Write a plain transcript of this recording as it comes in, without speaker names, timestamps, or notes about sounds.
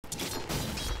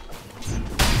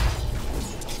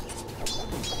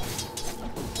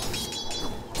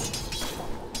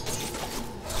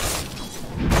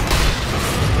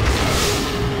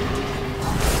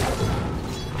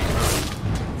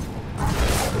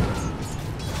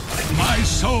My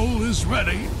soul is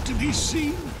ready to be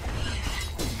seen.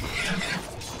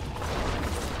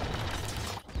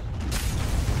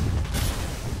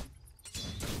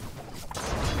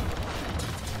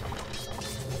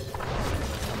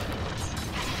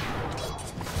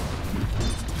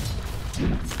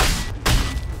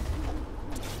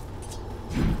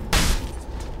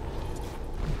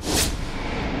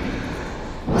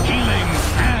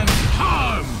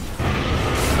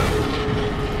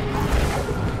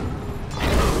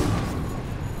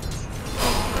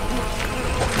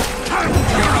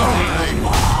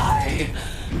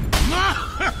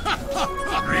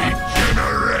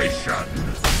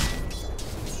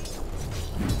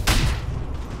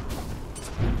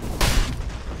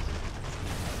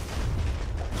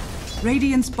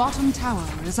 Radiant's bottom tower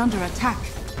is under attack.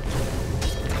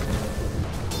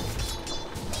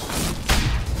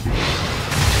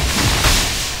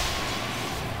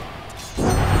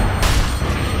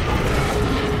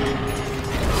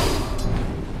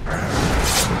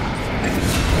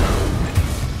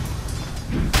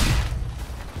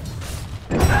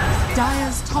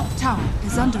 Dire's top tower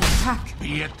is under attack.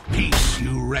 Be at peace,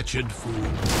 you wretched fool.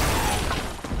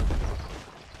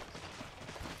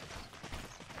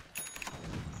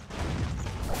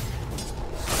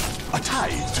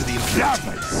 Tied to the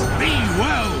impurities. Be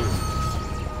well!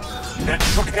 That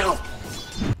should help.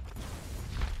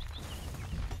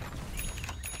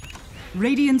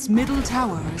 Radiant's middle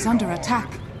tower is under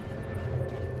attack.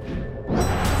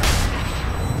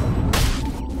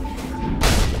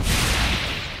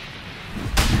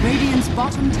 Radiant's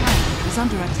bottom tower is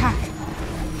under attack.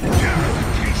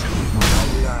 Purification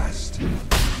will last.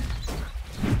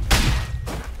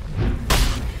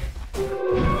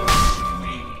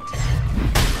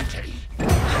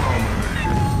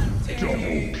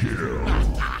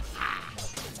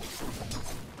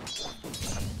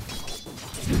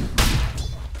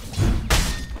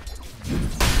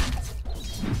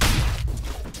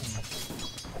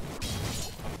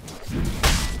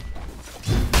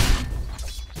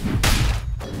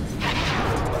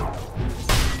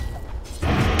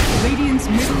 Radiant's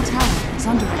middle tower is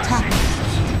under attack.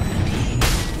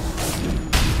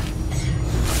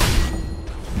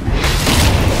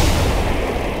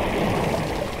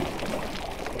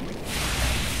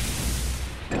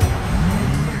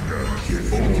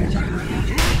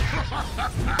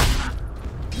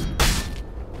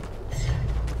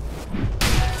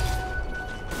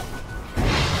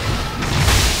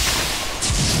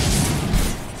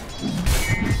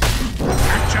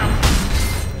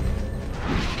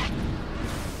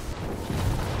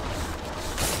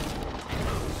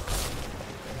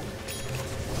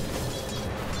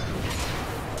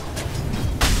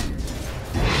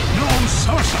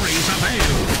 Sorceries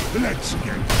avail! Let's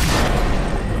get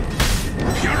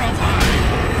purified!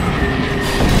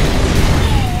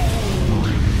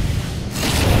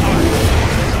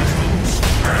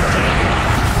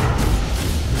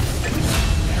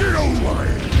 Get over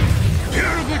it!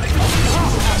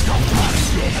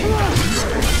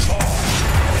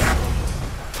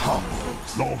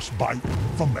 Lost bite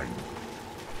for me.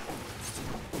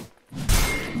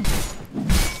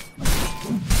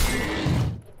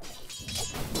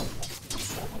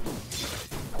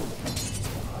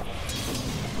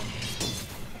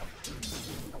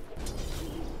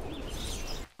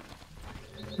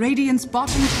 Radiant's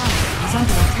bottom tower is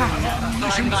under attack.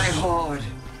 Find my horde.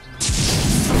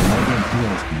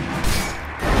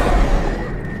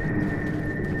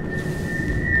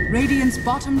 Radiant's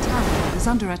bottom tower is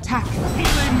under attack.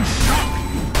 Healing shock!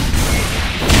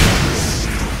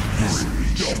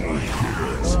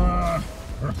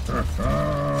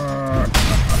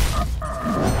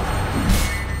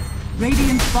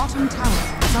 Radiant's bottom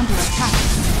tower is under attack.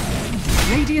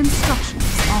 Radiant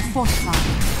structures are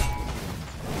fortified.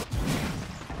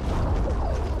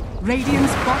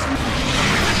 Radiant's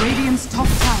top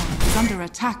tower is under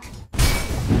attack.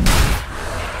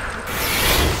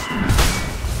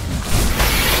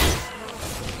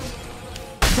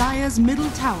 Dire's middle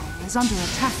tower is under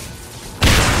attack.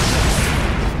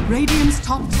 Radiant's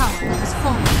top tower has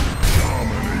fallen.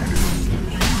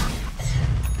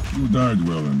 You died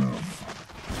well enough.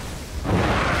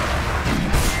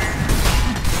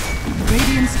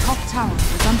 Radiant's top tower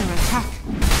is under attack.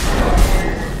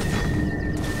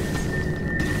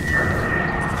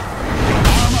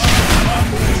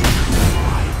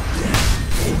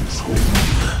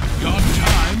 Your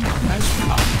time has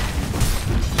come.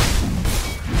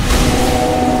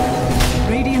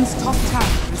 Radiant's top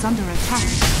tower is under attack.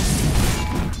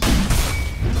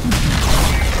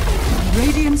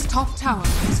 Radiant's top tower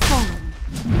has fallen.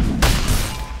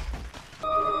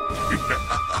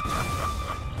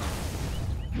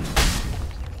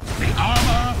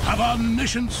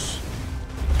 Omniscience.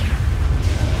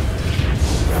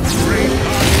 Great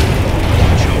God.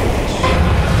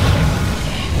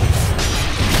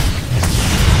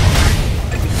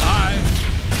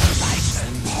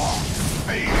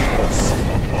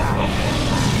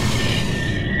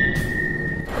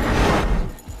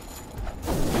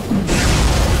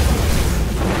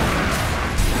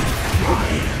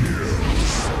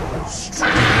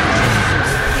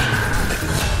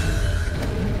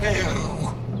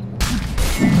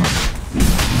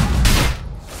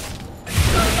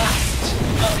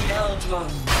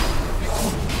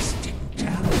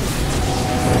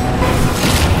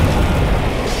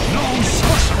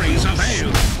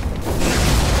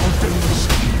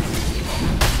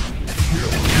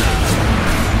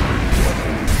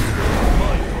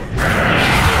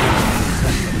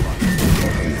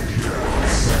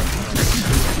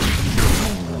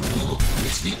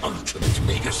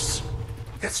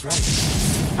 That's right.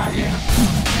 I am.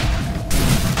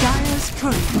 Dire's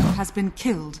courier has been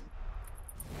killed.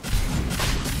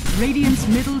 Radiant's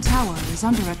middle tower is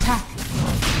under attack.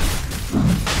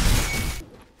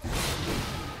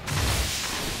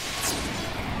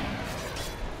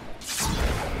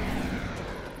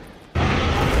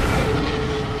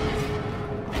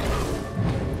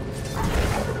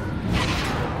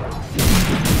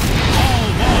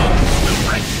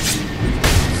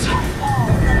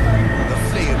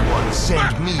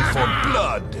 Send me for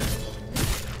blood!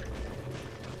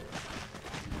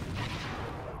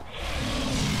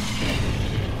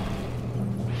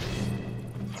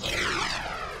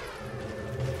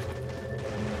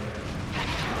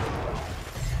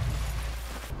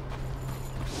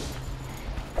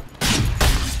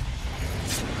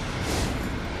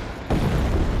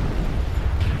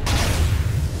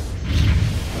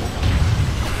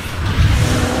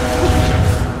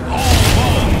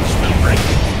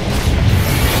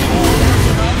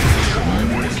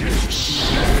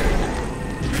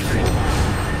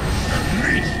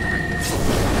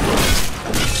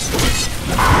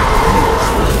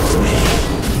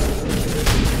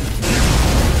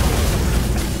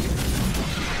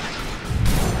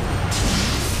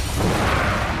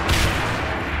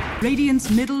 Radiant's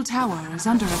middle tower is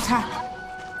under attack.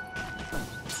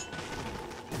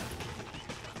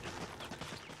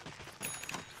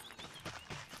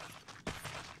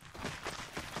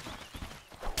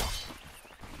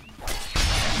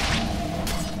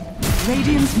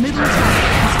 Radiant's middle tower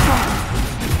has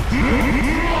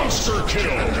fallen. Monster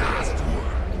kill!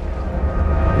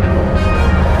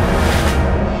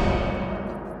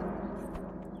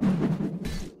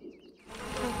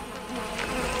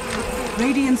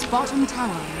 Radiant's bottom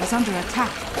tower is under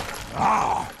attack.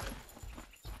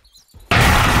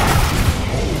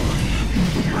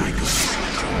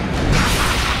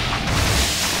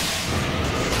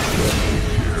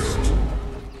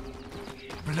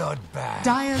 Bloodbath.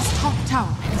 Dire's top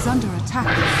tower is under attack.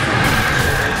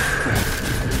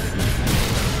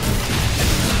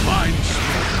 Mind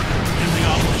in the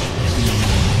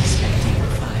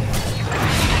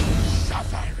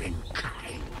Suffering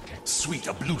kind. Sweet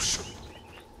ablution.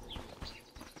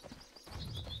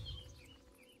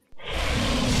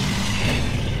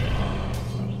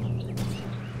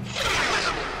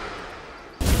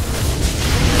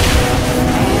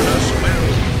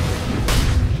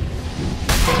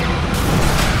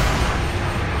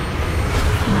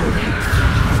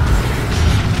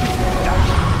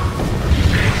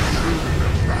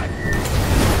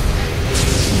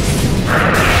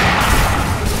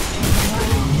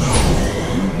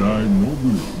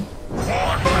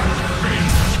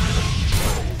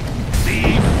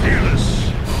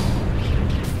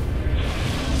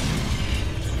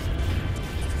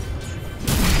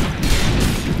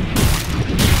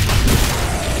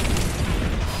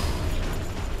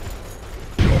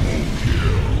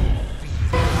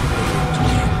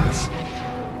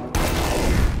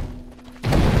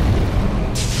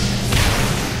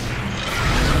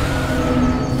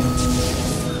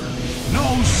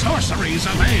 sorceries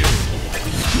avail.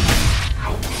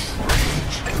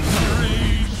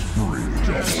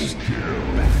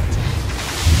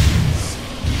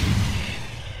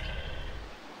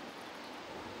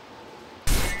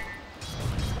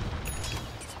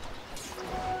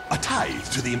 A tithe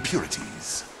to the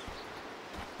impurities.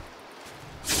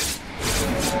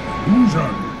 Who's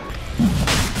on?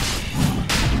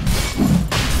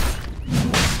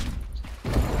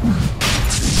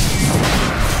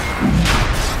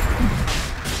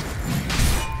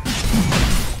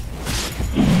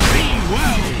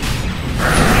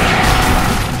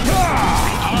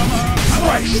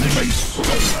 Your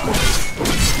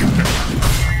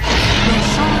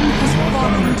Sun has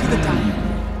fallen to the dying.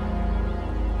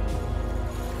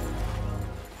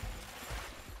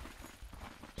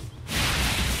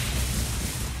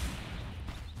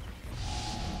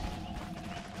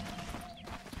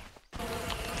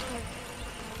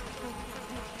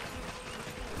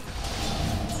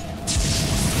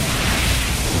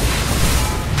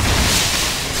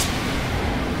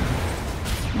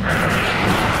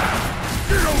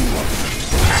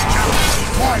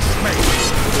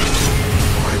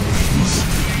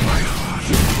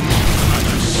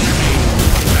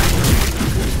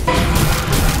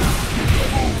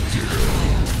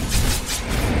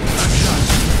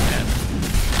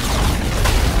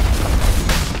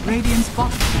 Radiant's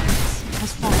bottom barracks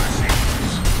has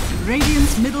fallen.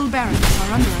 Radiant's middle barracks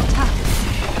are under attack.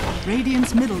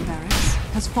 Radiant's middle barracks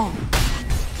has fallen.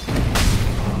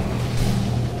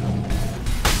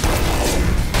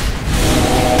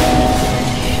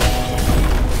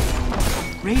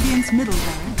 Radiant's middle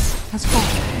barracks has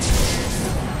fallen.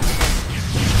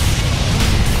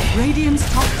 Radiant's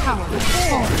top tower has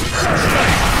fallen.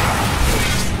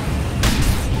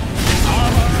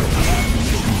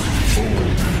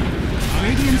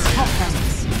 Radiant's top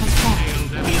barracks has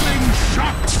fallen. Healing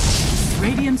shot!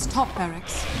 Radiant's top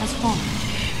barracks has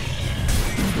fallen.